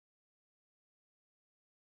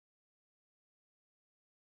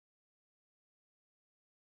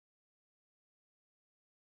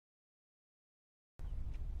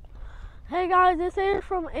Hey guys, this is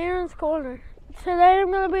from Aaron's Corner. Today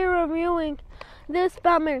I'm going to be reviewing this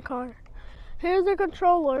Batman car. Here's the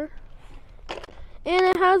controller, and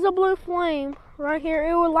it has a blue flame right here.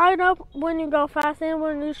 It will light up when you go fast and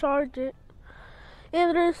when you charge it.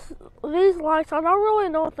 And there's these lights, I don't really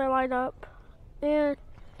know if they light up. And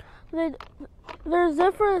there's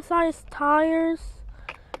different size tires.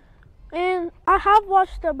 And I have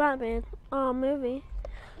watched the Batman movie.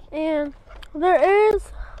 And there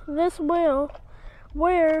is this wheel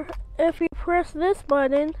where if you press this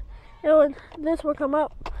button, this will come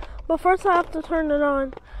up. But first I have to turn it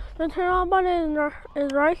on. The turn on button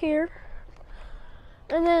is right here.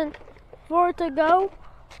 And then for it to go,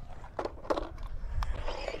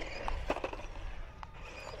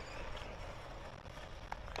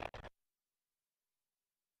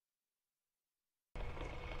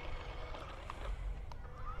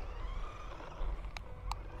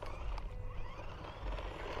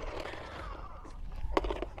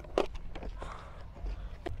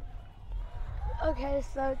 okay,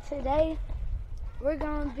 so today we're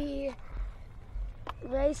going to be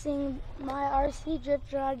racing my RC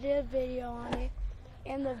drifter. I did a video on it,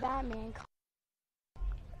 and the Batman car.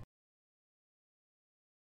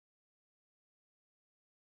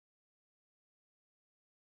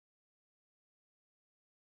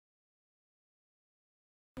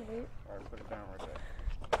 Alright, put it down right there.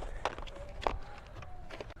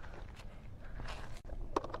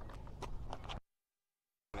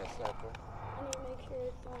 I need to make sure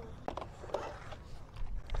it's on.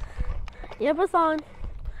 yep, it's on.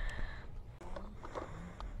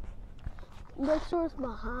 Make sure it's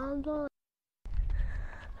behind on.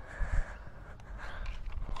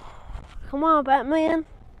 Come on, Batman.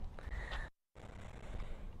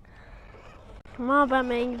 Come on,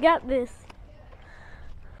 Batman, you got this.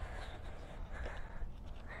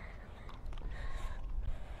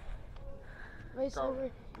 Race over.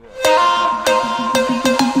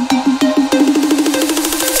 Yeah.